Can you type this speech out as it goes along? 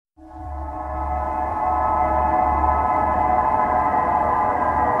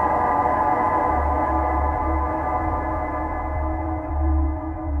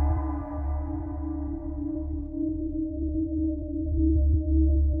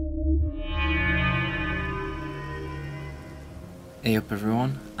Hey up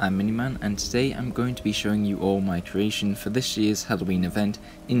everyone, I'm Miniman and today I'm going to be showing you all my creation for this year's Halloween event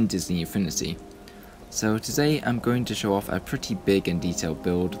in Disney Infinity. So today I'm going to show off a pretty big and detailed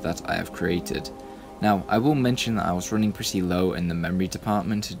build that I have created. Now I will mention that I was running pretty low in the memory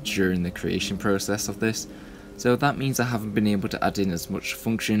department during the creation process of this, so that means I haven't been able to add in as much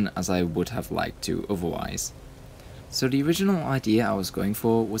function as I would have liked to otherwise. So the original idea I was going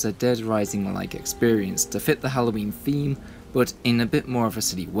for was a Dead Rising like experience to fit the Halloween theme, but in a bit more of a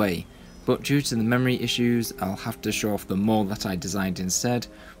silly way. But due to the memory issues, I'll have to show off the mall that I designed instead,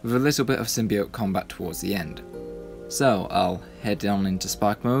 with a little bit of symbiote combat towards the end. So I'll head on into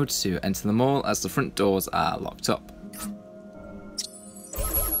Spark mode to enter the mall as the front doors are locked up.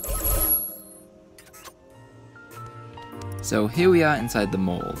 So here we are inside the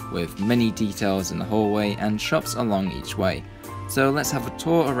mall, with many details in the hallway and shops along each way. So let's have a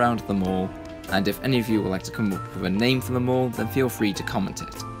tour around the mall, and if any of you would like to come up with a name for the mall, then feel free to comment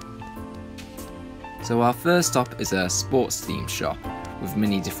it. So our first stop is a sports themed shop, with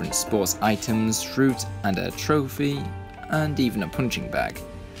many different sports items, fruit and a trophy, and even a punching bag.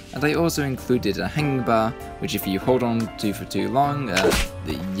 And I also included a hanging bar, which if you hold on to for too long,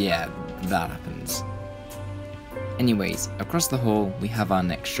 yeah, that happens. Anyways, across the hall we have our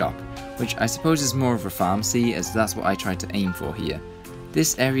next shop, which I suppose is more of a pharmacy as that's what I tried to aim for here.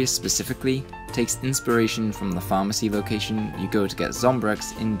 This area specifically takes inspiration from the pharmacy location you go to get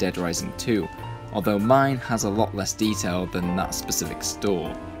Zombrex in Dead Rising 2, although mine has a lot less detail than that specific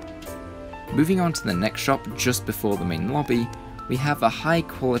store. Moving on to the next shop just before the main lobby, we have a high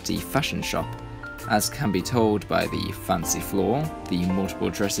quality fashion shop, as can be told by the fancy floor, the multiple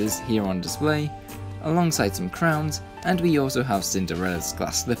dresses here on display, alongside some crowns, and we also have Cinderella's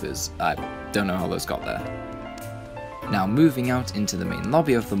glass slippers. I don't know how those got there. Now moving out into the main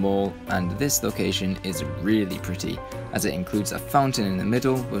lobby of the mall, and this location is really pretty, as it includes a fountain in the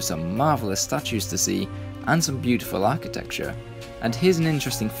middle with some marvellous statues to see, and some beautiful architecture. And here's an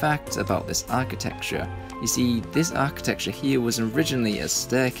interesting fact about this architecture. You see, this architecture here was originally a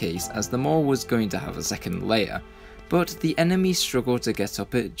staircase as the mall was going to have a second layer, but the enemy struggled to get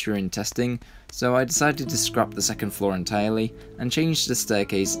up it during testing, so I decided to scrap the second floor entirely and change the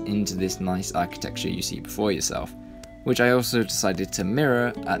staircase into this nice architecture you see before yourself, which I also decided to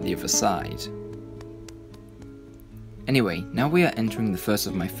mirror at the other side. Anyway, now we are entering the first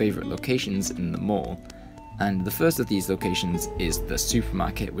of my favourite locations in the mall, and the first of these locations is the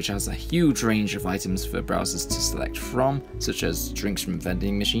supermarket, which has a huge range of items for browsers to select from, such as drinks from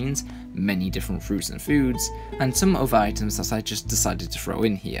vending machines, many different fruits and foods, and some other items that I just decided to throw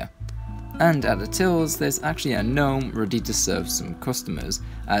in here. And at the tills, there's actually a gnome ready to serve some customers,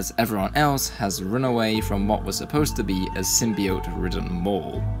 as everyone else has run away from what was supposed to be a symbiote-ridden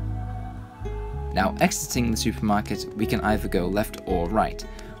mall. Now exiting the supermarket, we can either go left or right.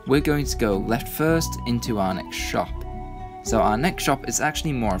 We're going to go left first into our next shop. So our next shop is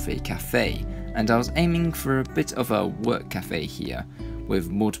actually more of a cafe, and I was aiming for a bit of a work cafe here, with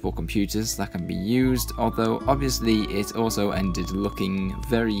multiple computers that can be used, although obviously it also ended looking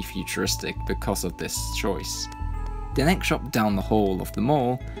very futuristic because of this choice. The next shop down the hall of the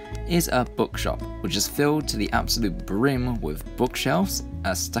mall is a bookshop, which is filled to the absolute brim with bookshelves,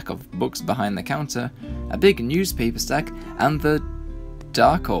 a stack of books behind the counter, a big newspaper stack, and the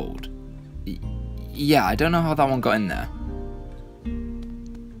Darkhold. Yeah, I don't know how that one got in there.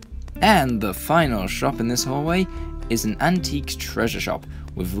 And the final shop in this hallway is an antique treasure shop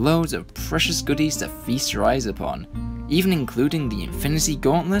with loads of precious goodies to feast your eyes upon, even including the Infinity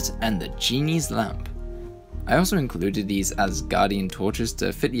Gauntlet and the Genie's Lamp. I also included these as guardian torches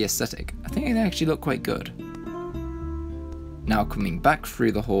to fit the aesthetic. I think they actually look quite good. Now coming back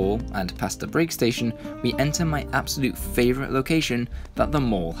through the hall and past the break station, we enter my absolute favourite location that the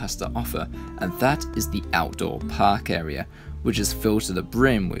mall has to offer, and that is the outdoor park area, which is filled to the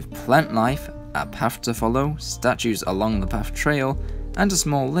brim with plant life, a path to follow, statues along the path trail, and a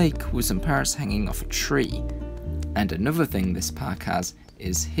small lake with some parrots hanging off a tree. And another thing this park has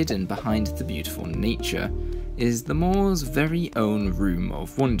is hidden behind the beautiful nature, is the mall's very own Room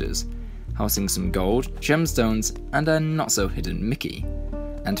of Wonders, housing some gold, gemstones, and a not so hidden Mickey.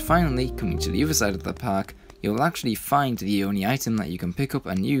 And finally, coming to the other side of the park, you'll actually find the only item that you can pick up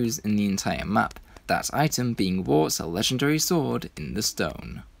and use in the entire map, that item being Wart's legendary sword in the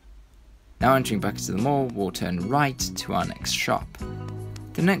stone. Now entering back into the mall, we'll turn right to our next shop.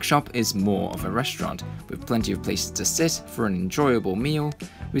 The next shop is more of a restaurant, with plenty of places to sit for an enjoyable meal,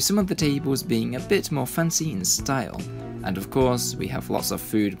 with some of the tables being a bit more fancy in style, and of course we have lots of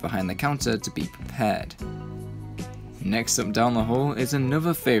food behind the counter to be prepared. Next up down the hall is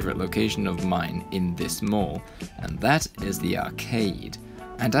another favourite location of mine in this mall, and that is the arcade.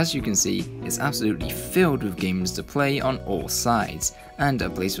 And as you can see, it's absolutely filled with games to play on all sides, and a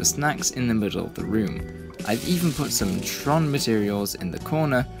place for snacks in the middle of the room. I've even put some Tron materials in the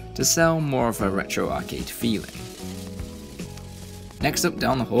corner to sell more of a retro arcade feeling. Next up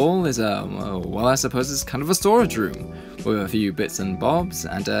down the hall is well, I suppose it's kind of a storage room, with a few bits and bobs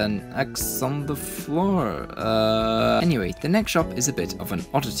and an X on the floor. Anyway, the next shop is a bit of an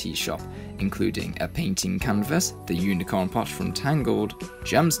oddity shop, including a painting canvas, the unicorn pot from Tangled,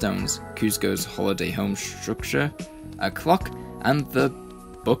 gemstones, Kuzco's holiday home structure, a clock, and the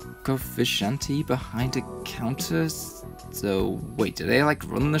Book of Vishanti behind a counter. So wait, do they like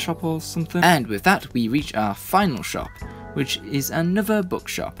run the shop or something? And with that we reach our final shop, which is another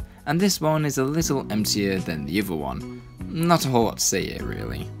bookshop, and this one is a little emptier than the other one. Not a whole lot to say here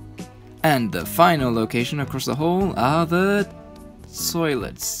really. And the final location across the hall are the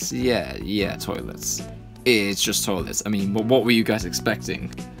toilets. Yeah, toilets. It's just toilets. I mean, what were you guys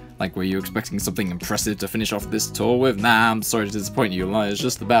expecting? Like, were you expecting something impressive to finish off this tour with? Nah, I'm sorry to disappoint you, it's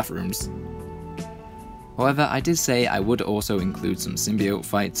just the bathrooms. However, I did say I would also include some symbiote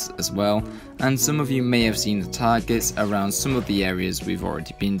fights as well, and some of you may have seen the targets around some of the areas we've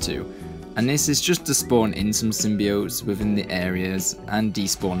already been to. And this is just to spawn in some symbiotes within the areas and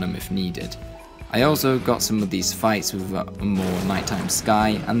despawn them if needed. I also got some of these fights with a more nighttime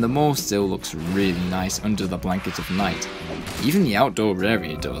sky, and the mall still looks really nice under the blanket of night. Even the outdoor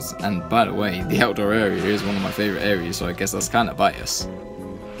area does, and by the way, the outdoor area is one of my favourite areas, so I guess that's kinda biased.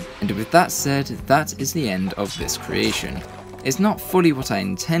 And with that said, that is the end of this creation. It's not fully what I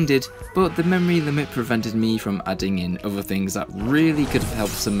intended, but the memory limit prevented me from adding in other things that really could have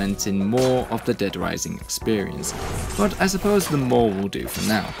helped cement in more of the Dead Rising experience. But I suppose the mall will do for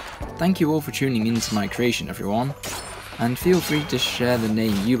now. Thank you all for tuning in to my creation, everyone. And feel free to share the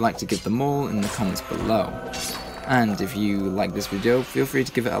name you like to give the mall in the comments below. And if you like this video, feel free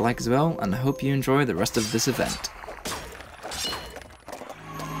to give it a like as well, and I hope you enjoy the rest of this event.